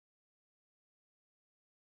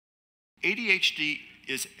ADHD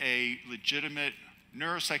is a legitimate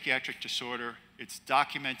neuropsychiatric disorder. It's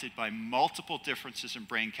documented by multiple differences in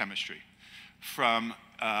brain chemistry, from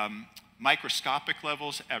microscopic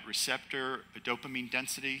levels at receptor dopamine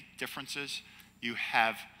density differences. You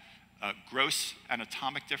have gross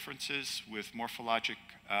anatomic differences with morphologic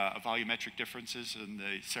volumetric differences in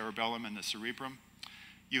the cerebellum and the cerebrum.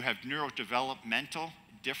 You have neurodevelopmental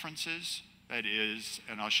differences. That is,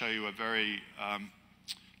 and I'll show you a very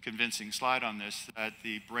convincing slide on this, that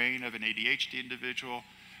the brain of an ADHD individual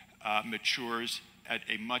matures at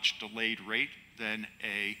a much delayed rate than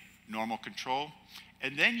a normal control.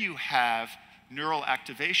 And then you have neural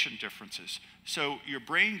activation differences. So your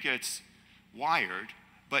brain gets wired,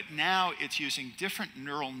 but now it's using different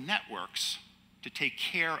neural networks to take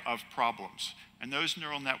care of problems. And those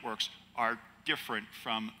neural networks are different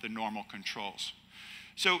from the normal controls.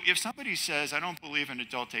 So if somebody says, I don't believe in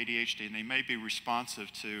adult ADHD, and they may be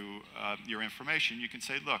responsive to your information, you can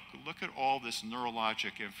say, look at all this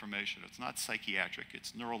neurologic information. It's not psychiatric,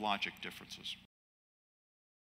 it's neurologic differences.